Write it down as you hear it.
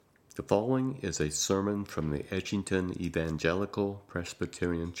The following is a sermon from the Edgington Evangelical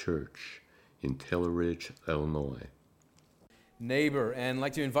Presbyterian Church in Taylor Ridge, Illinois. Neighbor, and I'd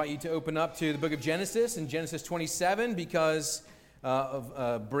like to invite you to open up to the book of Genesis and Genesis 27 because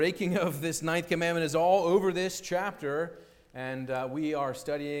of breaking of this ninth commandment is all over this chapter, and we are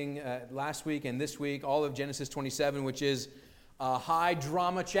studying last week and this week all of Genesis 27, which is a high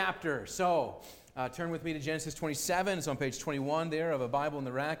drama chapter. So turn with me to Genesis 27. It's on page 21 there of a Bible in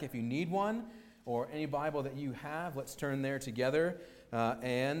the rack if you need one, or any Bible that you have. Let's turn there together.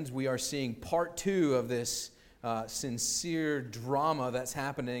 And we are seeing part 2 of this sincere drama that's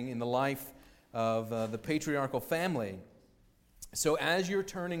happening in the life of the patriarchal family. So as you're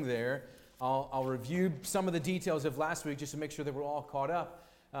turning there, I'll review some of the details of last week just to make sure that we're all caught up.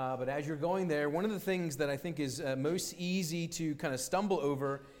 But as you're going there, one of the things that I think is most easy to kind of stumble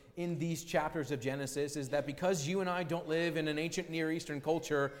over in these chapters of Genesis is that because you and I don't live in an ancient Near Eastern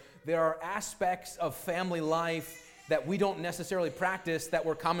culture, there are aspects of family life that we don't necessarily practice that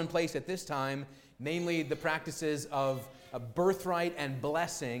were commonplace at this time, namely the practices of a birthright and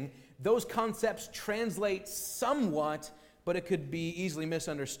blessing. Those concepts translate somewhat, but it could be easily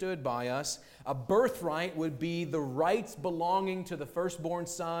misunderstood by us. A birthright would be the rights belonging to the firstborn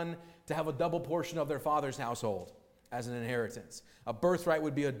son to have a double portion of their father's household as an inheritance. A birthright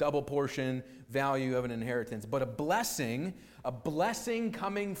would be a double portion value of an inheritance. But a blessing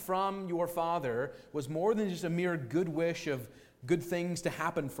coming from your father was more than just a mere good wish of good things to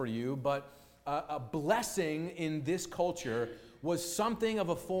happen for you, but a blessing in this culture was something of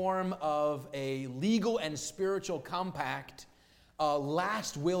a form of a legal and spiritual compact, a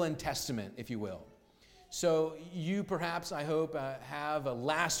last will and testament, if you will. So you perhaps, I hope, have a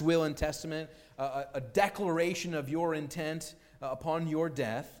last will and testament, a declaration of your intent upon your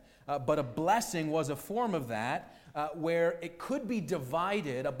death, but a blessing was a form of that where it could be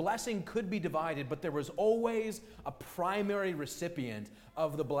divided. A blessing could be divided, but there was always a primary recipient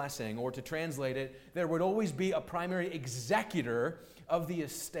of the blessing, or to translate it, there would always be a primary executor of the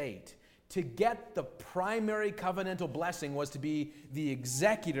estate. To get the primary covenantal blessing was to be the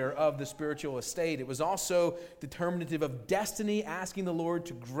executor of the spiritual estate. It was also determinative of destiny, asking the Lord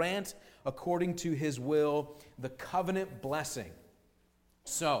to grant, according to his will, the covenant blessing.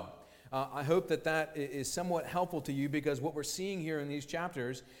 So, I hope that is somewhat helpful to you, because what we're seeing here in these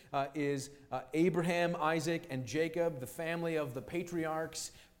chapters is Abraham, Isaac, and Jacob, the family of the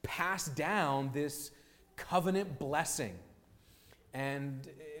patriarchs, pass down this covenant blessing. And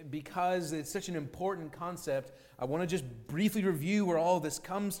because it's such an important concept, I want to just briefly review where all of this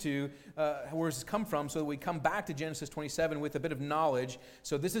comes to, where it's come from, so that we come back to Genesis 27 with a bit of knowledge.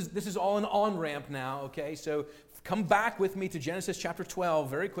 So this is all an on-ramp now, okay? So come back with me to Genesis chapter 12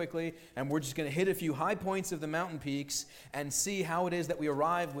 very quickly, and we're just going to hit a few high points of the mountain peaks and see how it is that we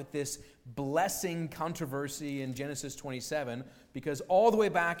arrive with this blessing controversy in Genesis 27, because all the way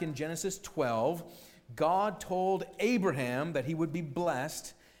back in Genesis 12, God told Abraham that he would be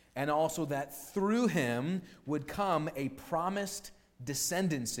blessed, and also that through him would come a promised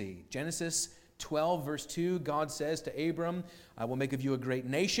descendancy. Genesis 12, verse 2, God says to Abram, I will make of you a great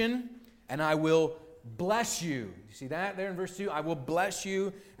nation, and I will bless you. You see that there in verse 2? I will bless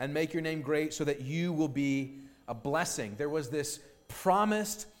you and make your name great so that you will be a blessing. There was this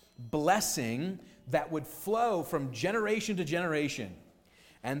promised blessing that would flow from generation to generation.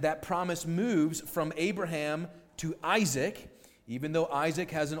 And that promise moves from Abraham to Isaac. Even though Isaac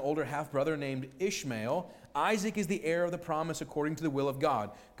has an older half-brother named Ishmael, Isaac is the heir of the promise according to the will of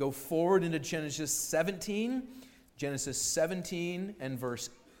God. Go forward into Genesis 17 and verse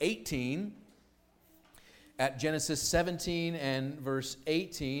 18. At Genesis 17 and verse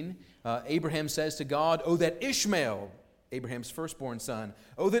 18, Abraham says to God, "Oh, that Ishmael," Abraham's firstborn son,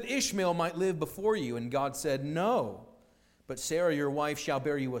 "oh, that Ishmael might live before you." And God said, "No. But Sarah, your wife, shall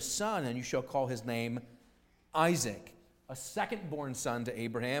bear you a son, and you shall call his name Isaac." A second-born son to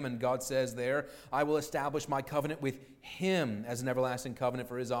Abraham, and God says there, "I will establish my covenant with him as an everlasting covenant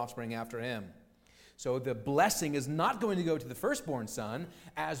for his offspring after him." So the blessing is not going to go to the firstborn son,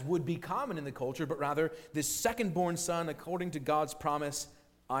 as would be common in the culture, but rather this second-born son, according to God's promise,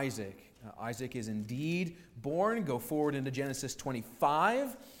 Isaac. Isaac is indeed born. Go forward into Genesis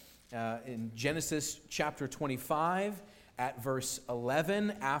 25. In Genesis chapter 25, at verse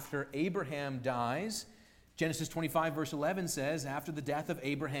 11, after Abraham dies, Genesis 25, verse 11 says, after the death of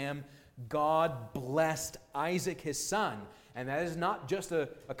Abraham, God blessed Isaac, his son. And that is not just a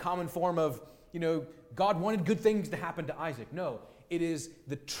common form of, God wanted good things to happen to Isaac. No, it is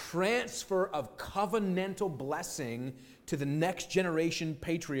the transfer of covenantal blessing to the next generation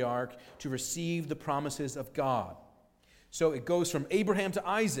patriarch to receive the promises of God. So it goes from Abraham to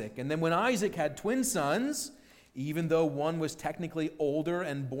Isaac. And then when Isaac had twin sons, even though one was technically older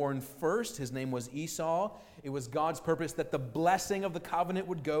and born first, his name was Esau, it was God's purpose that the blessing of the covenant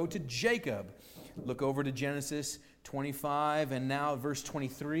would go to Jacob. Look over to Genesis 25 and now verse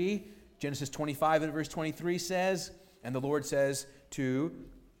 23. Genesis 25 and verse 23 says, and the Lord says to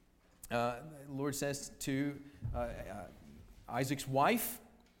Isaac's wife,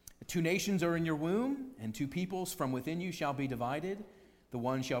 two nations are in your womb, and two peoples from within you shall be divided. The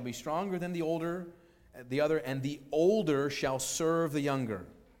one shall be stronger than the other, and the older shall serve the younger.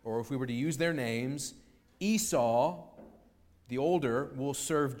 Or if we were to use their names, Esau, the older, will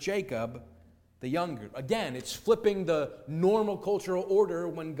serve Jacob, the younger. Again, it's flipping the normal cultural order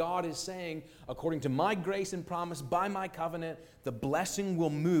when God is saying, according to my grace and promise, by my covenant, the blessing will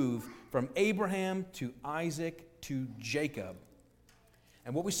move from Abraham to Isaac to Jacob.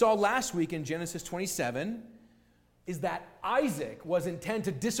 And what we saw last week in Genesis 27 is that Isaac was intent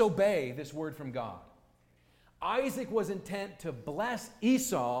to disobey this word from God. Isaac was intent to bless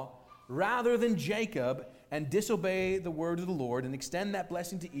Esau rather than Jacob and disobey the word of the Lord and extend that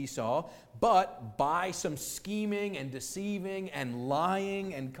blessing to Esau, but by some scheming and deceiving and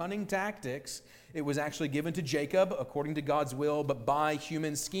lying and cunning tactics, it was actually given to Jacob according to God's will, but by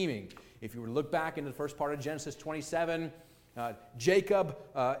human scheming. If you were to look back into the first part of Genesis 27, Jacob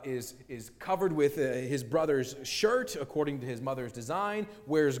is covered with his brother's shirt according to his mother's design,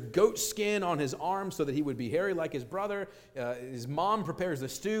 wears goat skin on his arm so that he would be hairy like his brother. His mom prepares the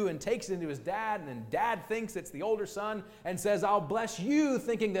stew and takes it into his dad, and then dad thinks it's the older son and says, I'll bless you,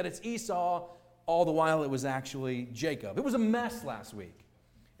 thinking that it's Esau. All the while it was actually Jacob. It was a mess last week.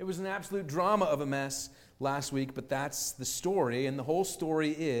 It was an absolute drama of a mess last week, but that's the story, and the whole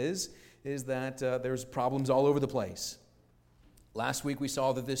story is that there's problems all over the place. Last week we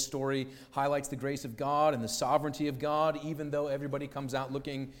saw that this story highlights the grace of God and the sovereignty of God, even though everybody comes out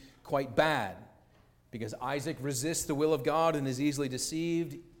looking quite bad. Because Isaac resists the will of God and is easily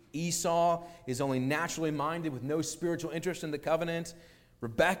deceived. Esau is only naturally minded with no spiritual interest in the covenant.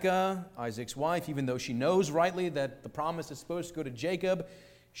 Rebekah, Isaac's wife, even though she knows rightly that the promise is supposed to go to Jacob,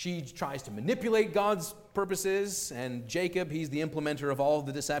 she tries to manipulate God's purposes, and Jacob, he's the implementer of all of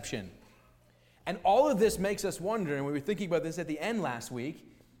the deception. And all of this makes us wonder, and we were thinking about this at the end last week,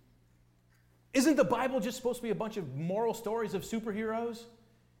 isn't the Bible just supposed to be a bunch of moral stories of superheroes?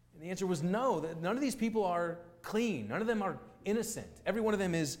 And the answer was no, that none of these people are clean. None of them are innocent. Every one of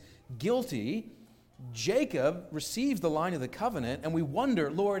them is guilty. Jacob receives the line of the covenant, and we wonder,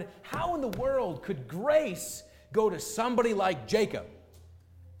 Lord, how in the world could grace go to somebody like Jacob?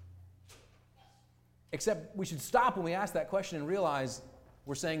 Except we should stop when we ask that question and realize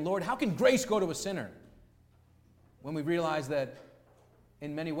we're saying, Lord, how can grace go to a sinner? When we realize that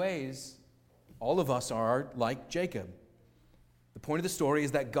in many ways, all of us are like Jacob. The point of the story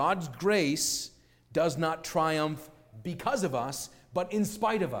is that God's grace does not triumph because of us, but in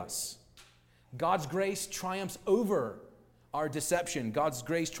spite of us. God's grace triumphs over our deception. God's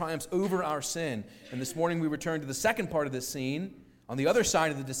grace triumphs over our sin. And this morning we return to the second part of this scene, on the other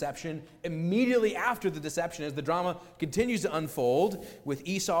side of the deception, immediately after the deception, as the drama continues to unfold, with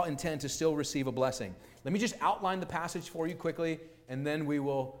Esau intent to still receive a blessing. Let me just outline the passage for you quickly, and then we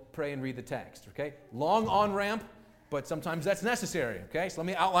will pray and read the text, okay? Long on-ramp, but sometimes that's necessary, okay? So let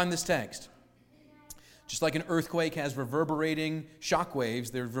me outline this text. Just like an earthquake has reverberating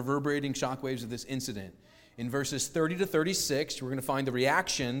shockwaves, there's reverberating shockwaves of this incident. In verses 30 to 36, we're going to find the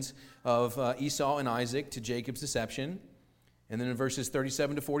reactions of Esau and Isaac to Jacob's deception. And then in verses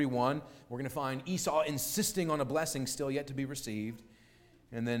 37 to 41, we're going to find Esau insisting on a blessing still yet to be received.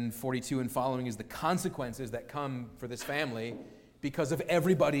 And then 42 and following is the consequences that come for this family because of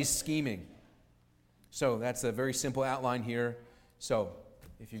everybody's scheming. So that's a very simple outline here. So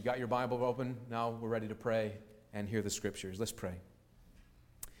if you've got your Bible open, now we're ready to pray and hear the scriptures. Let's pray.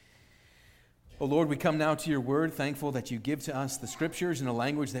 Oh Lord, we come now to your word, thankful that you give to us the scriptures in a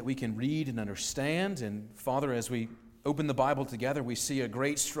language that we can read and understand. And Father, as we open the Bible together, we see a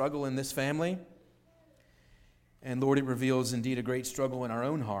great struggle in this family. And Lord, it reveals indeed a great struggle in our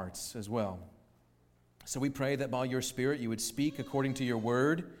own hearts as well. So we pray that by your Spirit you would speak according to your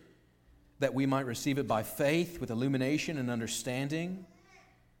word, that we might receive it by faith with illumination and understanding,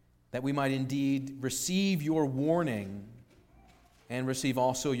 that we might indeed receive your warning and receive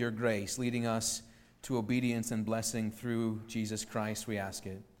also your grace, leading us to obedience and blessing through Jesus Christ, we ask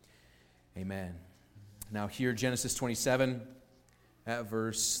it. Amen. Now here, Genesis 27, at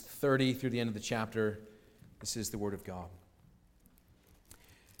verse 30 through the end of the chapter, this is the word of God.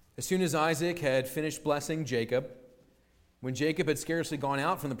 As soon as Isaac had finished blessing Jacob, When Jacob had scarcely gone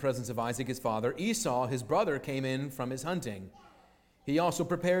out from the presence of Isaac his father, Esau his brother came in from his hunting. He also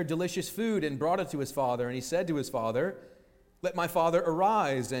prepared delicious food and brought it to his father, and he said to his father, "Let my father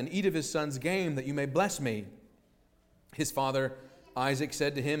arise and eat of his son's game, that you may bless me." His father Isaac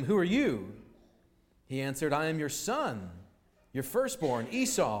said to him, "Who are you?" He answered, "I am your son, your firstborn,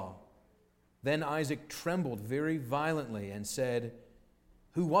 Esau." Then Isaac trembled very violently and said,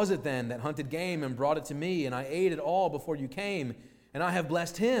 "Who was it then that hunted game and brought it to me, and I ate it all before you came, and I have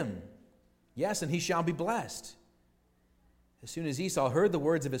blessed him? Yes, and he shall be blessed." As soon as Esau heard the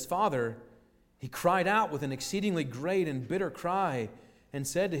words of his father, he cried out with an exceedingly great and bitter cry and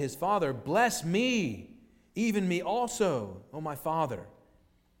said to his father, "Bless me, even me also, O my father."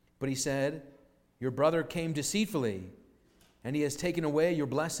 But he said, "Your brother came deceitfully, and he has taken away your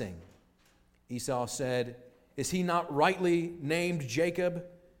blessing." Esau said, "Is he not rightly named Jacob?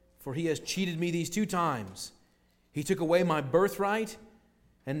 For he has cheated me these 2 times. He took away my birthright,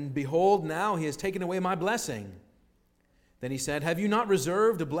 and behold, now he has taken away my blessing." Then he said, "Have you not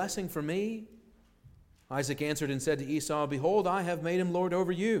reserved a blessing for me?" Isaac answered and said to Esau, "Behold, I have made him lord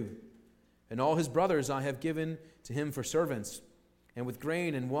over you, and all his brothers I have given to him for servants, and with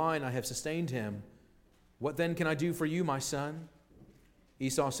grain and wine I have sustained him. What then can I do for you, my son?"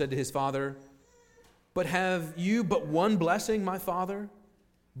 Esau said to his father, "But have you but one blessing, my father?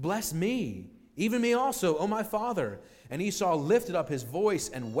 Bless me, even me also, O my father." And Esau lifted up his voice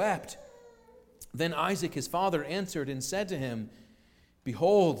and wept. Then Isaac his father answered and said to him,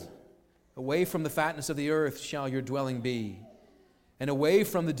 "Behold, away from the fatness of the earth shall your dwelling be, and away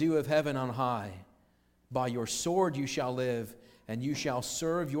from the dew of heaven on high. By your sword you shall live, and you shall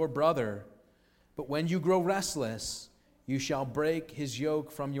serve your brother. But when you grow restless, you shall break his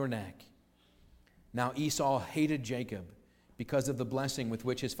yoke from your neck." Now Esau hated Jacob because of the blessing with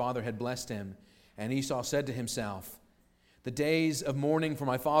which his father had blessed him. And Esau said to himself, "The days of mourning for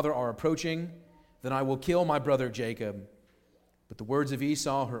my father are approaching, then I will kill my brother Jacob." But the words of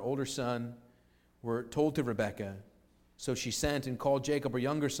Esau, her older son, were told to Rebekah. So she sent and called Jacob, her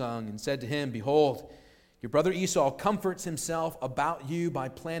younger son, and said to him, "Behold, your brother Esau comforts himself about you by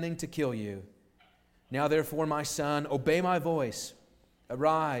planning to kill you. Now therefore, my son, obey my voice.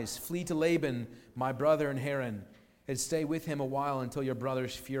 Arise, flee to Laban, my brother in Haran, and stay with him a while until your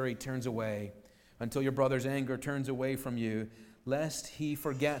brother's fury turns away, until your brother's anger turns away from you, lest he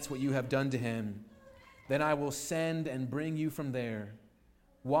forgets what you have done to him. Then I will send and bring you from there.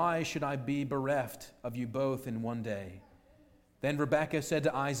 Why should I be bereft of you both in one day?" Then Rebekah said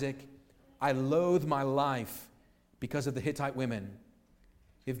to Isaac, "I loathe my life because of the Hittite women.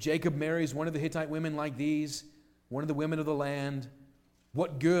 If Jacob marries one of the Hittite women like these, one of the women of the land,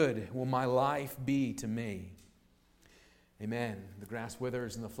 what good will my life be to me?" Amen. The grass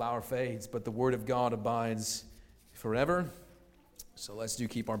withers and the flower fades, but the word of God abides forever. So let's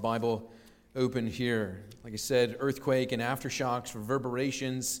keep our Bible open here. Like I said, earthquake and aftershocks,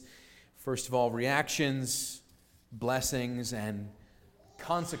 reverberations, first of all, reactions, blessings, and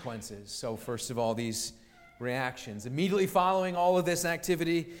consequences. So first of all, these reactions. Immediately following all of this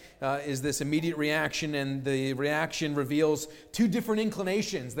activity is this immediate reaction, and the reaction reveals 2 different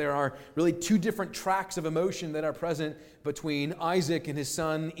inclinations. There are really 2 different tracks of emotion that are present between Isaac and his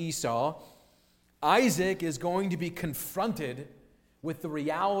son Esau. Isaac is going to be confronted with the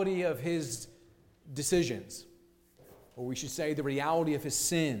reality of his decisions, or we should say the reality of his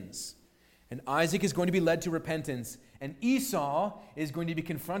sins. And Isaac is going to be led to repentance, and Esau is going to be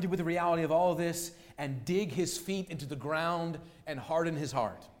confronted with the reality of all of this and dig his feet into the ground and harden his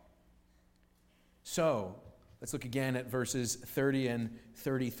heart. So, let's look again at verses 30 and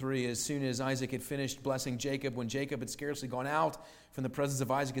 33. As soon as Isaac had finished blessing Jacob, when Jacob had scarcely gone out from the presence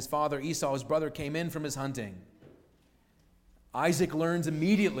of Isaac his father, Esau his brother came in from his hunting. Isaac learns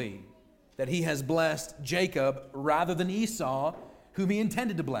immediately that he has blessed Jacob rather than Esau, whom he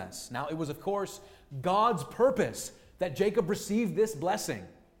intended to bless. Now, it was, of course, God's purpose that Jacob received this blessing.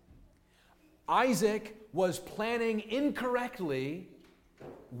 Isaac was planning incorrectly,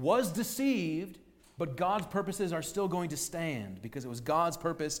 was deceived, but God's purposes are still going to stand, because it was God's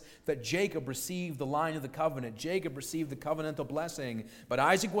purpose that Jacob received the line of the covenant. Jacob received the covenantal blessing, but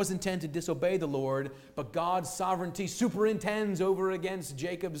Isaac was intent to disobey the Lord, but God's sovereignty superintends over against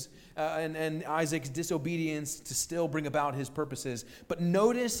Jacob's and Isaac's disobedience to still bring about his purposes. But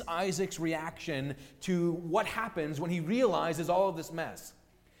notice Isaac's reaction to what happens when he realizes all of this mess.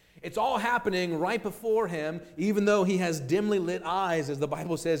 It's all happening right before him, even though he has dimly lit eyes, as the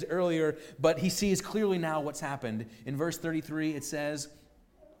Bible says earlier, but he sees clearly now what's happened. In verse 33, it says,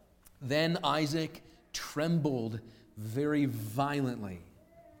 "Then Isaac trembled very violently."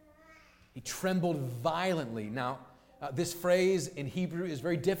 He trembled violently. Now, This phrase in Hebrew is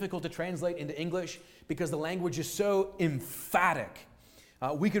very difficult to translate into English because the language is so emphatic.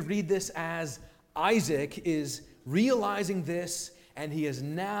 We could read this as Isaac is realizing this, and he has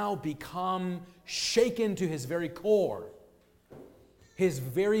now become shaken to his very core. His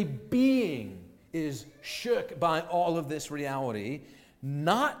very being is shook by all of this reality,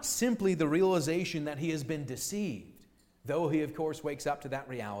 not simply the realization that he has been deceived, though he, of course, wakes up to that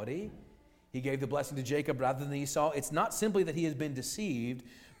reality. He gave the blessing to Jacob rather than Esau. It's not simply that he has been deceived,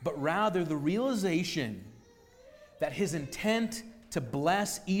 but rather the realization that his intent to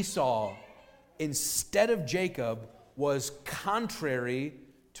bless Esau instead of Jacob was contrary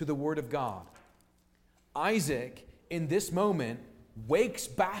to the word of God. Isaac, in this moment, wakes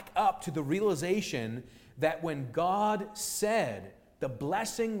back up to the realization that when God said the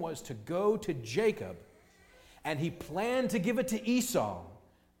blessing was to go to Jacob, and he planned to give it to Esau,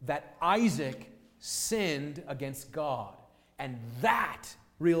 that Isaac sinned against God. And that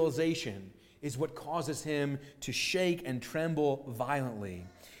realization is what causes him to shake and tremble violently.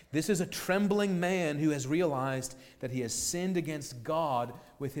 This is a trembling man who has realized that he has sinned against God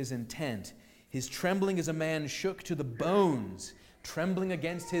with his intent. His trembling is a man shook to the bones, trembling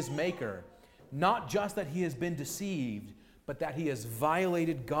against his maker. Not just that he has been deceived, but that he has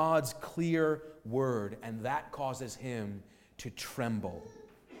violated God's clear word, and that causes him to tremble.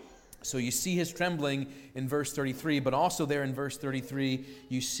 So you see his trembling in verse 33, but also there in verse 33,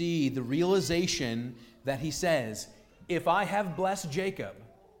 you see the realization that he says, if I have blessed Jacob,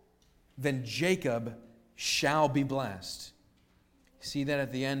 then Jacob shall be blessed. See that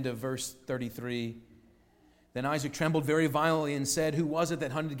at the end of verse 33. Then Isaac trembled very violently and said, who was it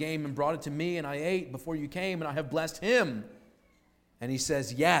that hunted game and brought it to me, and I ate before you came, and I have blessed him? And he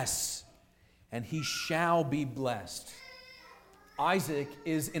says, yes, and he shall be blessed. Isaac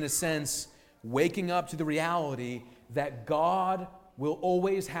is, in a sense, waking up to the reality that God will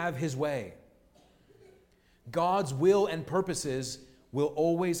always have his way. God's will and purposes will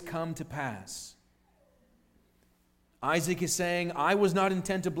always come to pass. Isaac is saying, I was not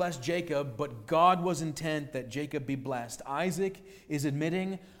intent to bless Jacob, but God was intent that Jacob be blessed. Isaac is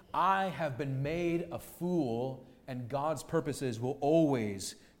admitting, I have been made a fool, and God's purposes will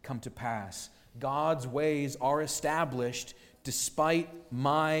always come to pass. God's ways are established despite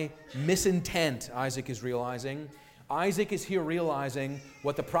my misintent, Isaac is realizing. Isaac is here realizing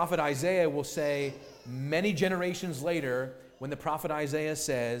what the prophet Isaiah will say many generations later when the prophet Isaiah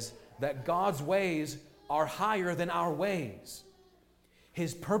says that God's ways are higher than our ways.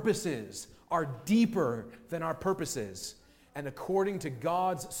 His purposes are deeper than our purposes. And according to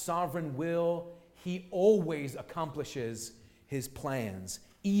God's sovereign will, he always accomplishes his plans,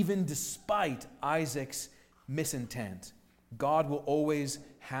 even despite Isaac's misintent. God will always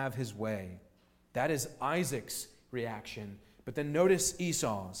have his way. That is Isaac's reaction. But then notice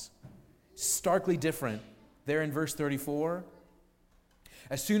Esau's. Starkly different. There in verse 34.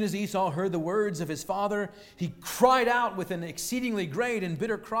 As soon as Esau heard the words of his father, he cried out with an exceedingly great and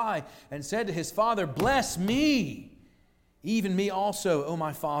bitter cry and said to his father, bless me, even me also, O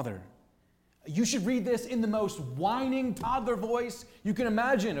my father. You should read this in the most whining toddler voice you can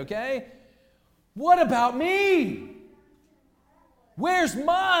imagine, okay? What about me? Where's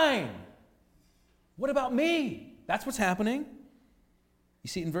mine? What about me? That's what's happening. You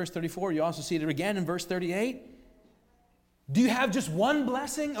see it in verse 34. You also see it again in verse 38. Do you have just one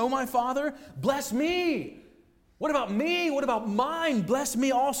blessing, O my father? Bless me. What about me? What about mine? Bless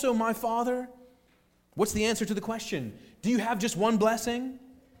me also, my father. What's the answer to the question? Do you have just one blessing?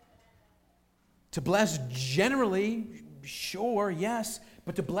 To bless generally, sure, yes.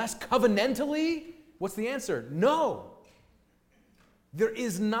 But to bless covenantally, what's the answer? No. There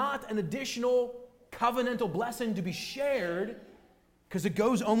is not an additional covenantal blessing to be shared because it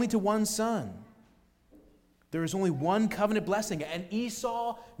goes only to one son. There is only one covenant blessing, and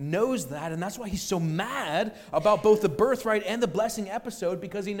Esau knows that, and that's why he's so mad about both the birthright and the blessing episode,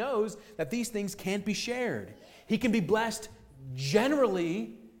 because he knows that these things can't be shared. He can be blessed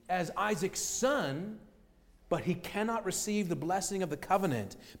generally as Isaac's son, but he cannot receive the blessing of the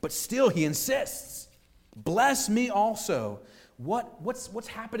covenant. But still he insists, bless me also. What's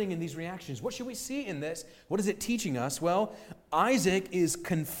happening in these reactions? What should we see in this? What is it teaching us? Well, Isaac is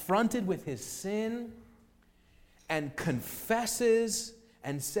confronted with his sin and confesses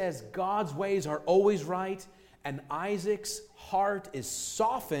and says God's ways are always right, and Isaac's heart is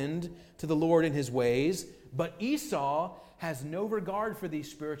softened to the Lord in his ways, but Esau has no regard for these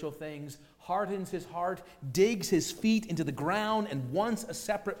spiritual things, hardens his heart, digs his feet into the ground, and wants a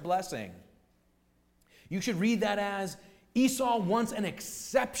separate blessing. You should read that as Esau wants an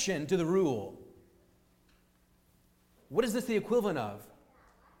exception to the rule. What is this the equivalent of?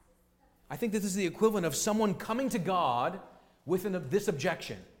 I think this is the equivalent of someone coming to God with this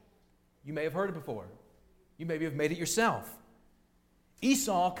objection. You may have heard it before. You maybe have made it yourself.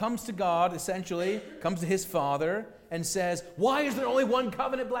 Esau comes to God, essentially, comes to his father, and says, why is there only one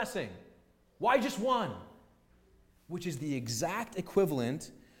covenant blessing? Why just one? Which is the exact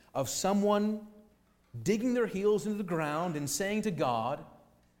equivalent of someone digging their heels into the ground and saying to God,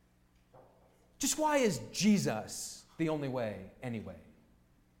 just why is Jesus the only way anyway?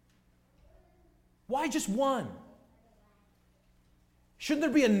 Why just one? Shouldn't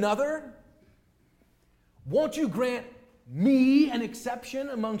there be another? Won't you grant me an exception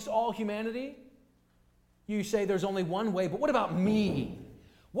amongst all humanity? You say there's only one way, but what about me?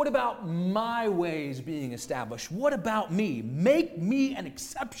 What about my ways being established? What about me? Make me an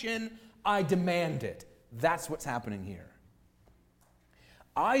exception, I demand it. That's what's happening here.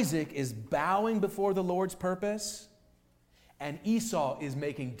 Isaac is bowing before the Lord's purpose, and Esau is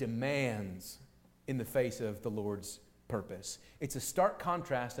making demands in the face of the Lord's purpose. It's a stark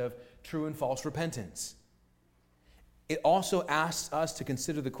contrast of true and false repentance. It also asks us to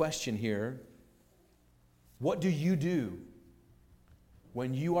consider the question here, what do you do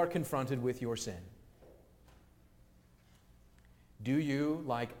when you are confronted with your sin? Do you,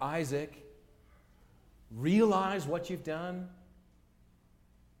 like Isaac, realize what you've done,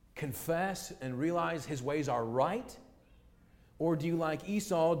 confess and realize his ways are right? Or do you, like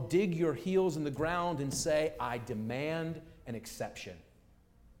Esau, dig your heels in the ground and say, I demand an exception?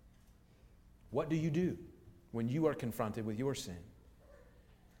 What do you do when you are confronted with your sin?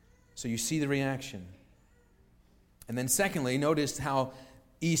 So you see the reaction. And then secondly, notice how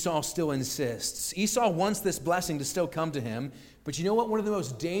Esau still insists. Esau wants this blessing to still come to him, but you know what one of the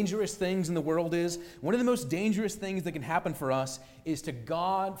most dangerous things in the world is? One of the most dangerous things that can happen for us is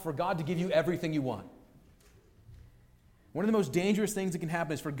for God to give you everything you want. One of the most dangerous things that can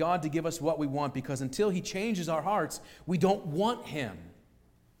happen is for God to give us what we want, because until He changes our hearts, we don't want Him.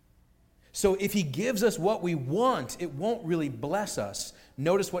 So if He gives us what we want, it won't really bless us.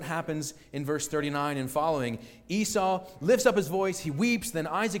 Notice what happens in verse 39 and following. Esau lifts up his voice, he weeps. Then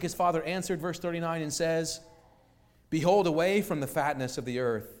Isaac, his father, answered, verse 39, and says, behold, away from the fatness of the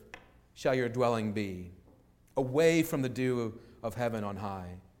earth shall your dwelling be, away from the dew of heaven on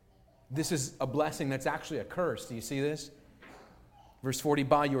high. This is a blessing that's actually a curse. Do you see this? Verse 40,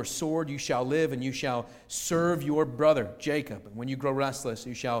 by your sword you shall live, and you shall serve your brother Jacob. And when you grow restless,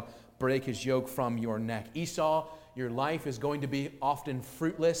 you shall break his yoke from your neck. Esau, your life is going to be often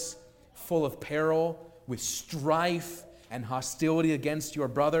fruitless, full of peril, with strife and hostility against your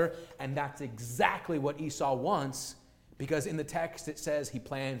brother. And that's exactly what Esau wants, because in the text it says he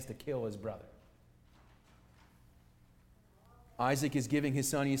plans to kill his brother. Isaac is giving his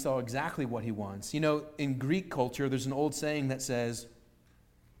son Esau exactly what he wants. You know, in Greek culture, there's an old saying that says,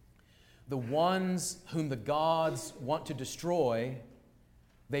 the ones whom the gods want to destroy,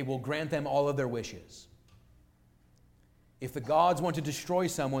 they will grant them all of their wishes. If the gods want to destroy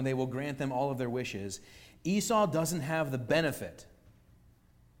someone, they will grant them all of their wishes. Esau doesn't have the benefit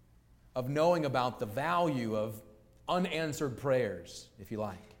of knowing about the value of unanswered prayers, if you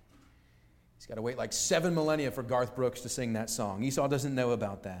like. He's got to wait like 7 millennia for Garth Brooks to sing that song. Esau doesn't know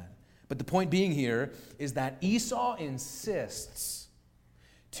about that. But the point being here is that Esau insists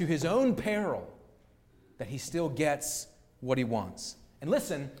to his own peril that he still gets what he wants. And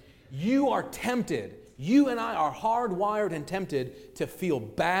listen, you are tempted. You and I are hardwired and tempted to feel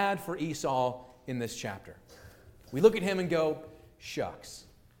bad for Esau in this chapter. We look at him and go, shucks,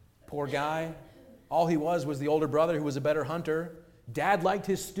 poor guy. All he was the older brother who was a better hunter. Dad liked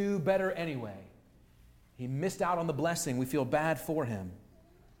his stew better anyway. He missed out on the blessing. We feel bad for him.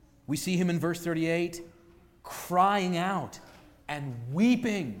 We see him in verse 38 crying out and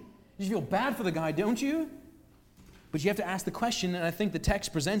weeping. You feel bad for the guy, don't you? But you have to ask the question, and I think the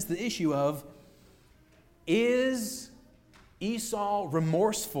text presents the issue of, is Esau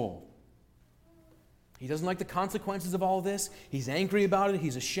remorseful? He doesn't like the consequences of all of this. He's angry about it.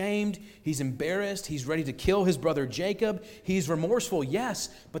 He's ashamed. He's embarrassed. He's ready to kill his brother Jacob. He's remorseful, yes.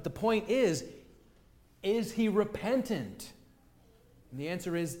 But the point is he repentant? And the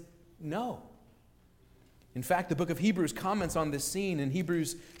answer is no. In fact, the book of Hebrews comments on this scene. In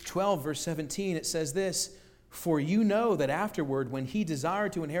Hebrews 12, verse 17, it says this, for you know that afterward, when he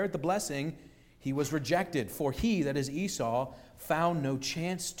desired to inherit the blessing, he was rejected. For he, that is Esau, found no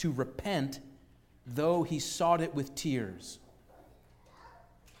chance to repent, though he sought it with tears.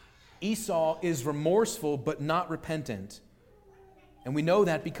 Esau is remorseful but not repentant. And we know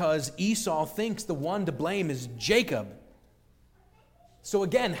that because Esau thinks the one to blame is Jacob. So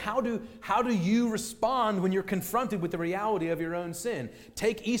again, how do you respond when you're confronted with the reality of your own sin?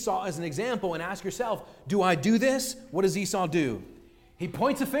 Take Esau as an example and ask yourself, do I do this? What does Esau do? He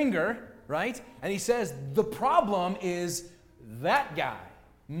points a finger, right? And he says, the problem is that guy,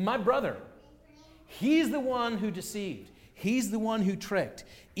 my brother. He's the one who deceived. He's the one who tricked.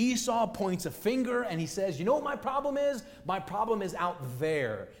 Esau points a finger and he says, you know what my problem is? My problem is out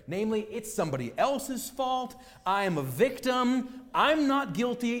there. Namely, it's somebody else's fault. I am a victim. I'm not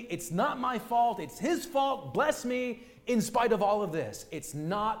guilty. It's not my fault. It's his fault. Bless me in spite of all of this. It's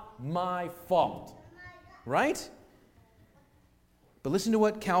not my fault. Right? But listen to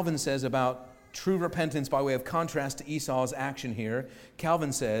what Calvin says about true repentance by way of contrast to Esau's action here.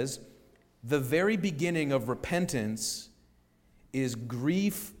 Calvin says, the very beginning of repentance is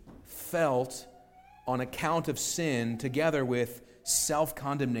grief felt on account of sin together with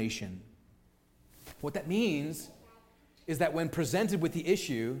self-condemnation. What that means is that when presented with the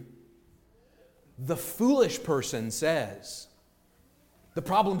issue, the foolish person says, the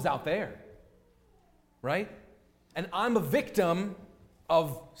problem's out there, right? And I'm a victim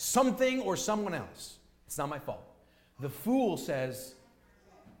of something or someone else. It's not my fault. The fool says,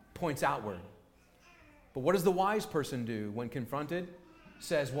 points outward. But what does the wise person do when confronted?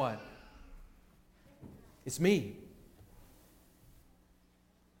 Says what? It's me.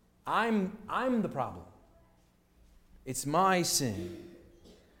 I'm the problem. It's my sin.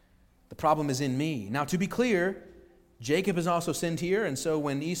 The problem is in me. Now, to be clear, Jacob has also sinned here, and so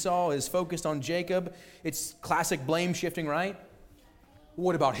when Esau is focused on Jacob, it's classic blame shifting, right?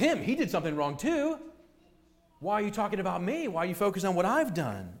 What about him? He did something wrong too. Why are you talking about me? Why are you focused on what I've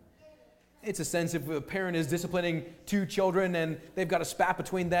done? It's a sense if a parent is disciplining two children and they've got a spat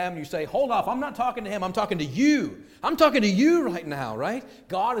between them, and you say, hold off, I'm not talking to him, I'm talking to you. I'm talking to you right now, right?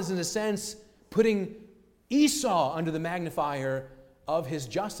 God is in a sense putting Esau under the magnifier of his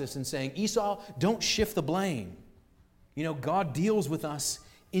justice and saying, Esau, don't shift the blame. You know, God deals with us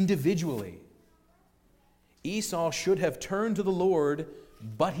individually. Esau should have turned to the Lord,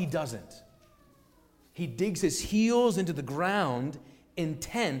 but he doesn't. He digs his heels into the ground,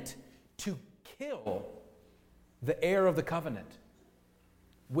 intent to kill the heir of the covenant,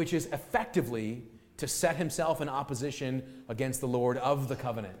 which is effectively to set himself in opposition against the Lord of the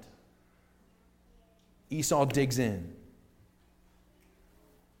covenant. Esau digs in.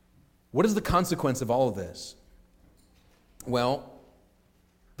 What is the consequence of all of this? Well,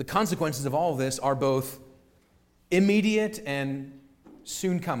 the consequences of all of this are both immediate and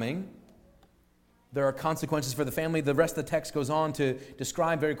soon coming. There are consequences for the family. The rest of the text goes on to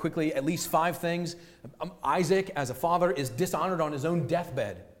describe very quickly at least 5 things. Isaac, as a father, is dishonored on his own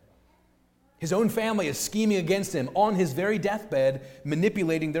deathbed. His own family is scheming against him on his very deathbed,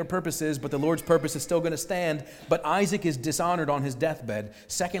 manipulating their purposes, but the Lord's purpose is still going to stand. But Isaac is dishonored on his deathbed.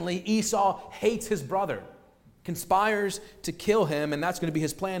 Secondly, Esau hates his brother, conspires to kill him, and that's going to be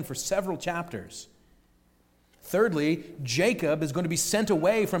his plan for several chapters. Thirdly, Jacob is going to be sent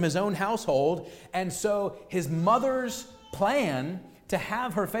away from his own household, and so his mother's plan to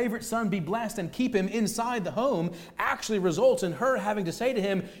have her favorite son be blessed and keep him inside the home actually results in her having to say to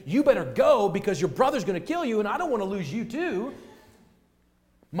him, you better go because your brother's going to kill you and I don't want to lose you too.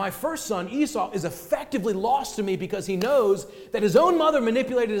 My first son, Esau, is effectively lost to me because he knows that his own mother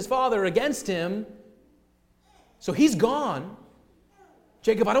manipulated his father against him, so he's gone.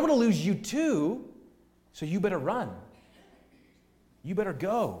 Jacob, I don't want to lose you too. So you better run. You better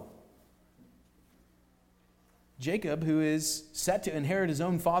go. Jacob, who is set to inherit his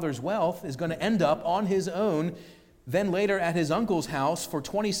own father's wealth, is going to end up on his own, then later at his uncle's house for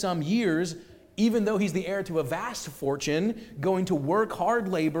 20-some years, even though he's the heir to a vast fortune, going to work hard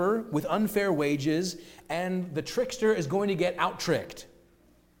labor with unfair wages, and the trickster is going to get out-tricked.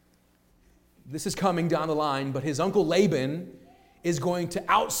 This is coming down the line, but his uncle Laban is going to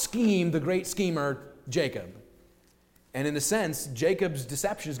out-scheme the great schemer Jacob. And in a sense, Jacob's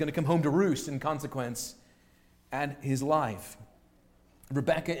deception is going to come home to roost in consequence at his life.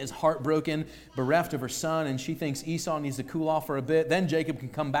 Rebekah is heartbroken, bereft of her son, and she thinks Esau needs to cool off for a bit. Then Jacob can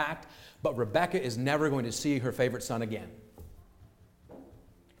come back, but Rebekah is never going to see her favorite son again.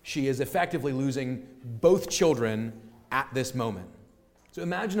 She is effectively losing both children at this moment. So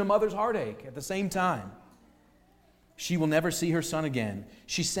imagine a mother's heartache at the same time. She will never see her son again.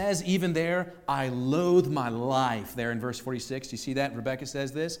 She says even there, I loathe my life. There in verse 46, do you see that? Rebekah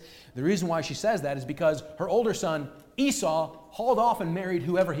says this. The reason why she says that is because her older son, Esau, hauled off and married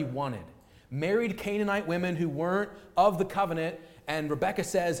whoever he wanted. Married Canaanite women who weren't of the covenant, And Rebekah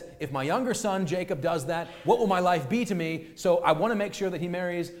says, if my younger son Jacob does that, what will my life be to me? So I want to make sure that he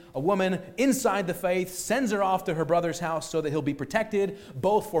marries a woman inside the faith, sends her off to her brother's house so that he'll be protected,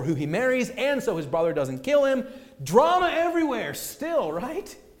 both for who he marries and so his brother doesn't kill him. Drama everywhere still,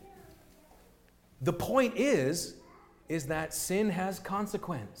 right? The point is that sin has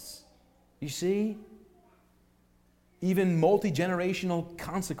consequence. You see? Even multi-generational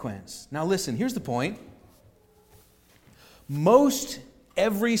consequence. Now listen, here's the point. Most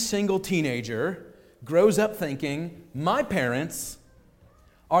every single teenager grows up thinking, my parents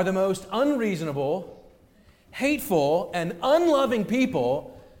are the most unreasonable, hateful, and unloving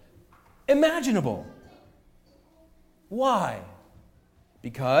people imaginable. Why?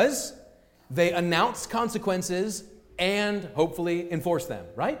 Because they announce consequences and hopefully enforce them,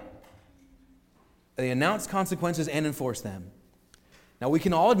 right? They announce consequences and enforce them. Now we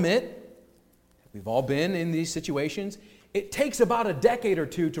can all admit, we've all been in these situations. It takes about a decade or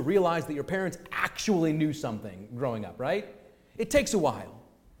two to realize that your parents actually knew something growing up, right? It takes a while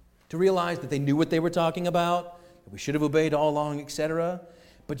to realize that they knew what they were talking about, that we should have obeyed all along, etc.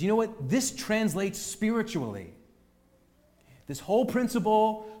 But you know what? This translates spiritually. This whole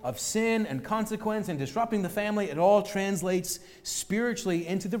principle of sin and consequence and disrupting the family, it all translates spiritually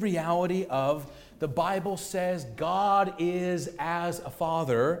into the reality of the Bible says God is as a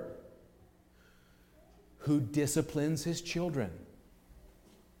father who disciplines his children.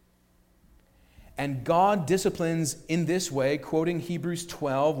 And God disciplines in this way, quoting Hebrews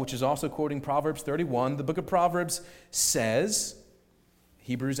 12, which is also quoting Proverbs 31. The book of Proverbs says,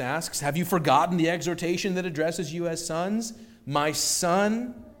 Hebrews asks, have you forgotten the exhortation that addresses you as sons? My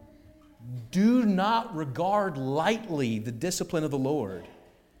son, do not regard lightly the discipline of the Lord,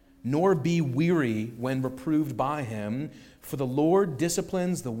 nor be weary when reproved by him, for the Lord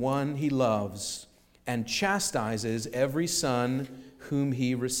disciplines the one he loves and chastises every son whom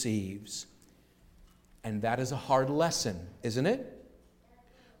he receives. And that is a hard lesson, isn't it?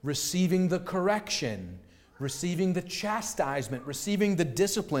 Receiving the correction, receiving the chastisement, receiving the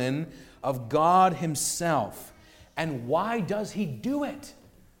discipline of God himself. And why does he do it?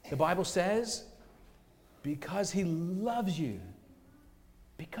 The Bible says, because he loves you.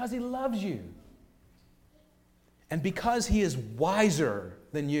 Because he loves you. And because he is wiser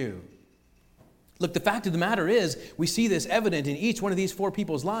than you. Look, the fact of the matter is, we see this evident in each one of these four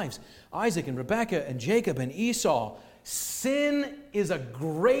people's lives. Isaac and Rebekah and Jacob and Esau. Sin is a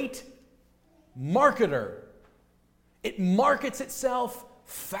great marketer. It markets itself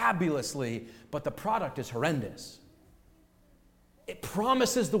fabulously, but the product is horrendous. It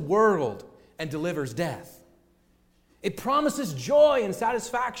promises the world and delivers death. It promises joy and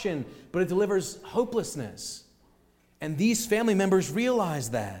satisfaction, but it delivers hopelessness. And these family members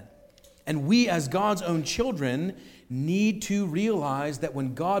realize that. And we, as God's own children, need to realize that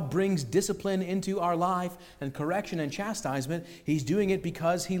when God brings discipline into our life and correction and chastisement, he's doing it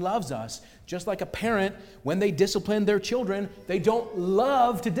because he loves us. Just like a parent, when they discipline their children, they don't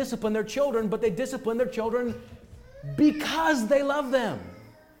love to discipline their children, but they discipline their children because they love them.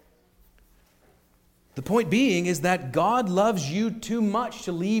 The point being is that God loves you too much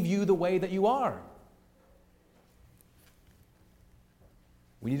to leave you the way that you are.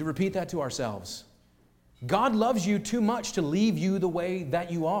 We need to repeat that to ourselves. God loves you too much to leave you the way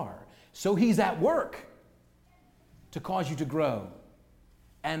that you are. So he's at work to cause you to grow.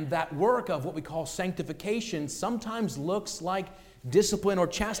 And that work of what we call sanctification sometimes looks like discipline or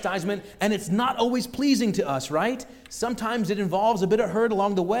chastisement, and it's not always pleasing to us, right? Sometimes it involves a bit of hurt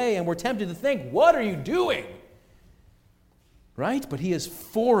along the way, and we're tempted to think, what are you doing? Right? But he is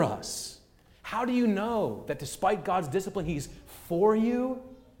for us. How do you know that despite God's discipline, he's for you?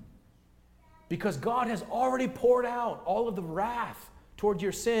 Because God has already poured out all of the wrath toward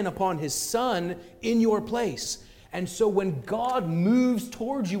your sin upon his Son in your place. And so when God moves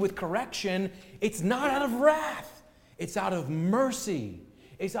towards you with correction, it's not out of wrath. It's out of mercy.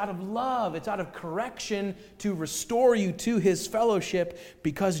 It's out of love. It's out of correction to restore you to his fellowship,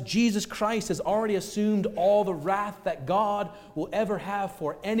 because Jesus Christ has already assumed all the wrath that God will ever have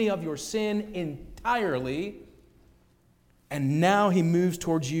for any of your sin entirely. And now he moves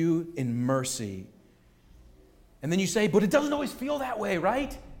towards you in mercy. And then you say, but it doesn't always feel that way,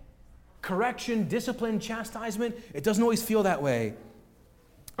 right? Correction, discipline, chastisement, it doesn't always feel that way.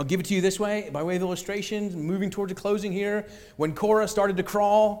 I'll give it to you this way, by way of illustration, moving towards a closing here. When Cora started to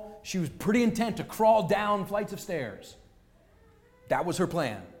crawl, she was pretty intent to crawl down flights of stairs. That was her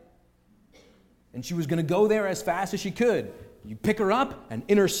plan. And she was going to go there as fast as she could. You pick her up and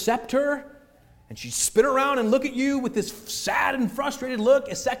intercept her, and she'd spin around and look at you with this sad and frustrated look,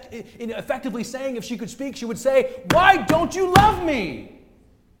 effectively saying, if she could speak, she would say, "Why don't you love me?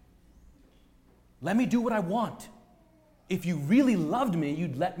 Let me do what I want. If you really loved me,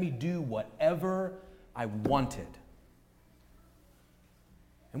 you'd let me do whatever I wanted."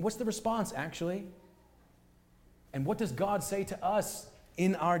 And what's the response, actually? And what does God say to us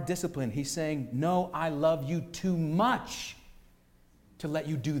in our discipline? He's saying, "No, I love you too much to let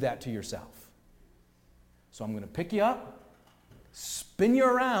you do that to yourself. So I'm going to pick you up, spin you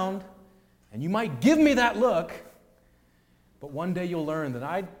around, and you might give me that look, but one day you'll learn that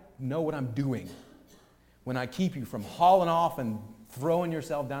I know what I'm doing when I keep you from hauling off and throwing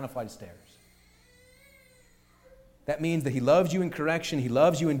yourself down a flight of stairs." That means that He loves you in correction, He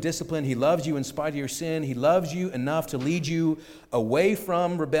loves you in discipline, He loves you in spite of your sin, He loves you enough to lead you away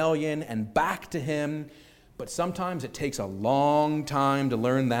from rebellion and back to Him, but sometimes it takes a long time to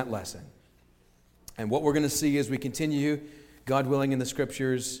learn that lesson. And what we're going to see as we continue, God willing, in the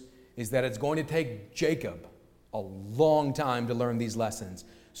Scriptures, is that it's going to take Jacob a long time to learn these lessons.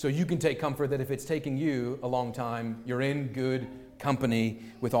 So you can take comfort that if it's taking you a long time, you're in good company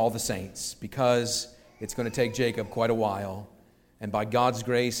with all the saints, because it's going to take Jacob quite a while. And by God's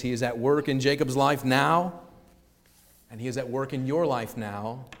grace, He is at work in Jacob's life now, and He is at work in your life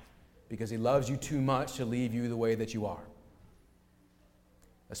now, because He loves you too much to leave you the way that you are.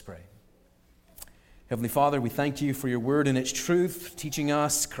 Let's pray. Heavenly Father, we thank You for Your word and its truth, teaching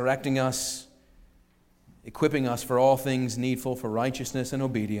us, correcting us, equipping us for all things needful for righteousness and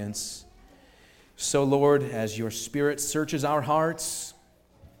obedience. So, Lord, as Your Spirit searches our hearts,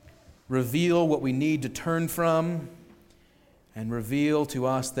 reveal what we need to turn from, and reveal to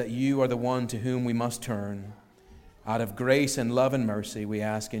us that You are the one to whom we must turn. Out of grace and love and mercy, we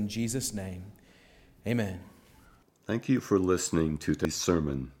ask in Jesus' name. Amen. Thank you for listening to this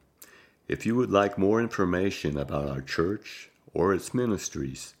sermon. If you would like more information about our church or its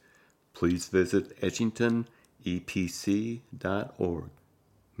ministries, please visit edgingtonepc.org.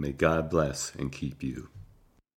 May God bless and keep you.